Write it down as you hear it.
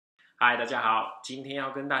嗨，大家好，今天要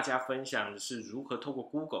跟大家分享的是如何透过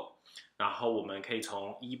Google，然后我们可以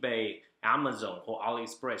从 eBay、Amazon 或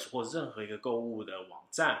AliExpress 或任何一个购物的网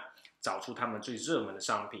站找出他们最热门的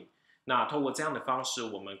商品。那透过这样的方式，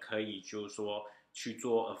我们可以就是说去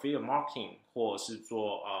做 affiliate marketing，或者是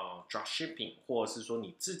做dropshipping，或者是说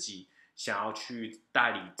你自己想要去代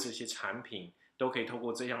理这些产品，都可以透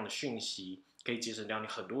过这样的讯息，可以节省掉你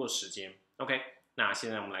很多的时间。OK，那现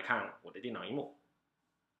在我们来看我的电脑萤幕。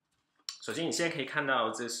首先，你现在可以看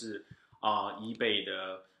到这是eBay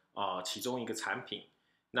的其中一个产品。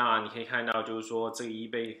那你可以看到，就是说这个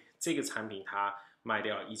eBay 这个产品它卖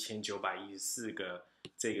掉1914个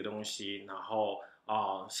这个东西，然后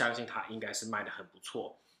相信它应该是卖得很不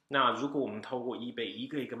错。那如果我们透过 eBay 一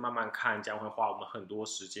个一个慢慢看，将会花我们很多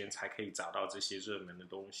时间才可以找到这些热门的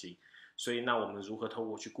东西。所以，那我们如何透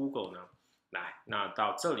过去 Google 呢？来，那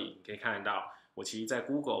到这里你可以看得到，我其实在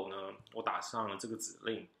Google 呢，我打上了这个指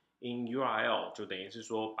令。in URL 就等于是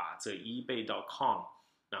说把这 ebay.com，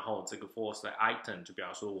 然后这个 forward item 就比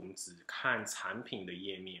方说我们只看产品的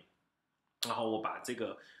页面，然后我把这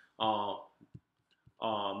个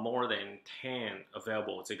more than 10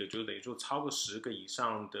 available 这个就等于说超过10个以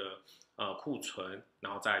上的库存，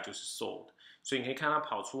然后再来就是 sold， 所以你可以看它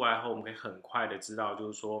跑出来后，我们可以很快的知道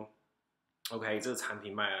就是说 OK 这个产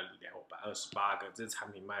品卖了228个，这个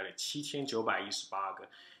产品卖了7918个，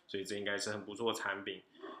所以这应该是很不错的产品。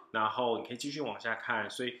然后你可以继续往下看，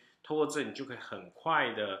所以透过这你就可以很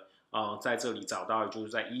快的在这里找到就是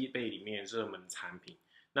在 eBay 里面热门的产品。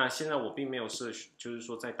那现在我并没有就是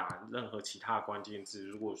说在打任何其他关键字。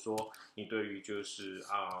如果说你对于就是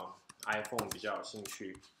iPhone 比较有兴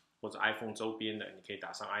趣，或者 iPhone 周边的，你可以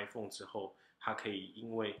打上 iPhone 之后，它可以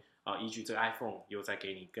因为依据这个 iPhone 又再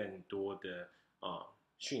给你更多的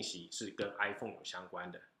讯息是跟 iPhone 有相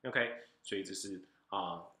关的。OK， 所以这是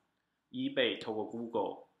eBay 透过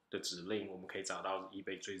Google 的指令，我们可以找到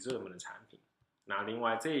eBay 最热门的产品。那另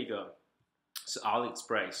外这个是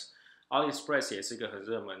AliExpress 也是一个很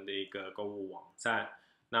热门的一个购物网站。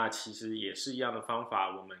那其实也是一样的方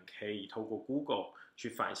法，我们可以透过 Google 去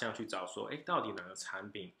反向去找说，到底哪个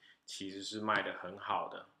产品其实是卖得很好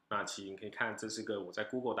的。那其实你可以看，这是个我在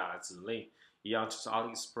Google 打的指令，一样就是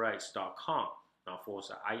AliExpress.com， 然后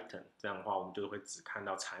forward item， 这样的话我们就会只看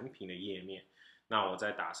到产品的页面。那我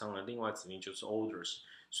再打上了另外指令就是 orders，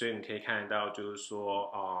 所以你可以看得到，就是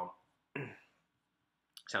说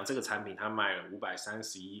像这个产品它卖了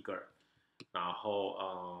531个，然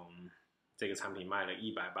后这个产品卖了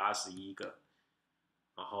181个，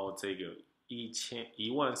然后这个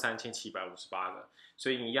13758个，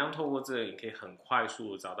所以你一样透过这个，你可以很快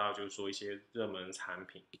速的找到就是说一些热门产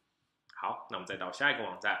品。好，那我们再到下一个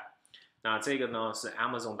网站，那这个呢是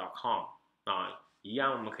Amazon.com 一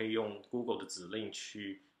样，我们可以用 Google 的指令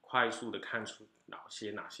去快速的看出哪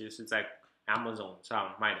些是在 Amazon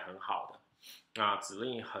上卖的很好的。那指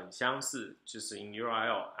令很相似，就是 in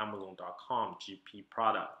URL Amazon.com GP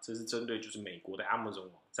Product， 这是针对就是美国的 Amazon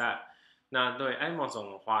网站。那对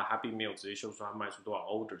Amazon 的话，它并没有直接秀出它卖出多少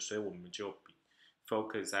order， 所以我们就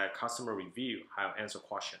focus 在 customer review 还有 answer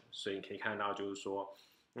question。所以你可以看到就是说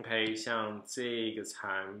 ，OK， 像这个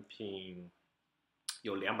产品。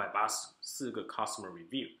有284个 customer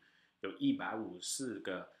review， 有154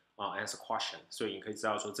个answer question， 所以你可以知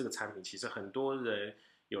道说这个产品其实很多人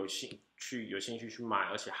有兴趣去买，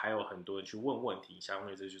而且还有很多人去问问题，相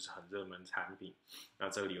对这就是很热门产品。那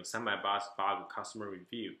这里有388个 customer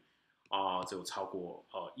review， 这有超过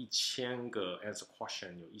1000个 answer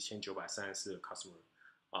question， 有1934个 customer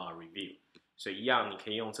review， 所以一样你可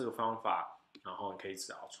以用这个方法，然后你可以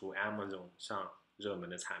找出 Amazon 上热门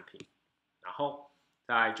的产品，然后。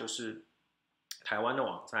再来就是台湾的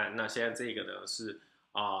网站，那现在这个呢是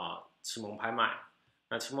启蒙拍卖。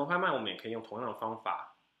那启蒙拍卖我们也可以用同样的方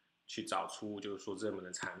法去找出就是说热门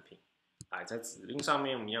的产品。来，在指令上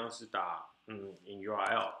面我们一样是打in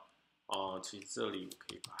URL， 其实这里我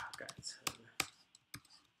可以把它改成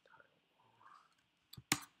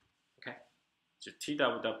OK， 就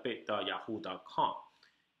tw.bit.yahoo.com。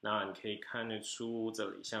那你可以看得出这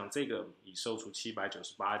里像这个已售出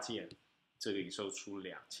798件。这个已售出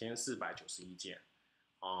2491件，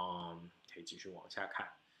可以继续往下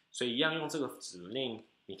看。所以一样用这个指令，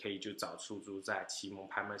你可以就找出在奇摩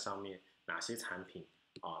拍卖上面哪些产品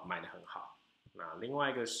卖得很好。那另外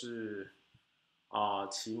一个是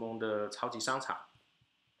奇摩的超级商场，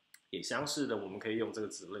也相似的，我们可以用这个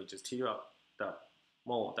指令，就是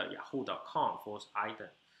tw.mo.yahoo.com forward item，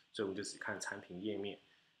 所以我们就只看产品页面。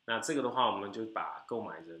那这个的话，我们就把购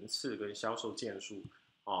买人次跟销售件数。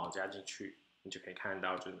加进去，你就可以看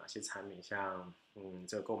到就是哪些产品，像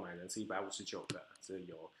这个购买人次159个，这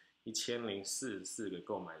有1044个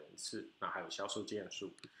购买人次，那还有销售件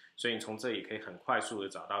数，所以你从这也可以很快速的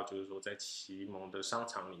找到，就是说在奇摩的商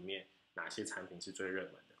场里面哪些产品是最热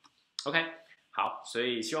门的。OK， 好，所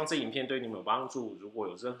以希望这影片对你们有帮助。如果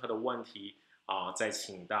有任何的问题再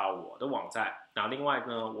请到我的网站。那另外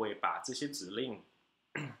呢，我也把这些指令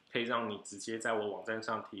可以让你直接在我网站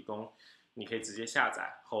上提供，你可以直接下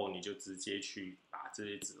载后，你就直接去把这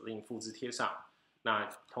些指令复制贴上。那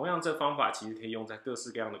同样，这方法其实可以用在各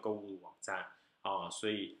式各样的购物网站所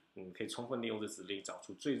以你可以充分利用这指令，找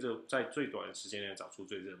出在最短的时间内找出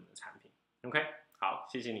最热门的产品。OK， 好，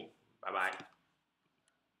谢谢你，拜拜。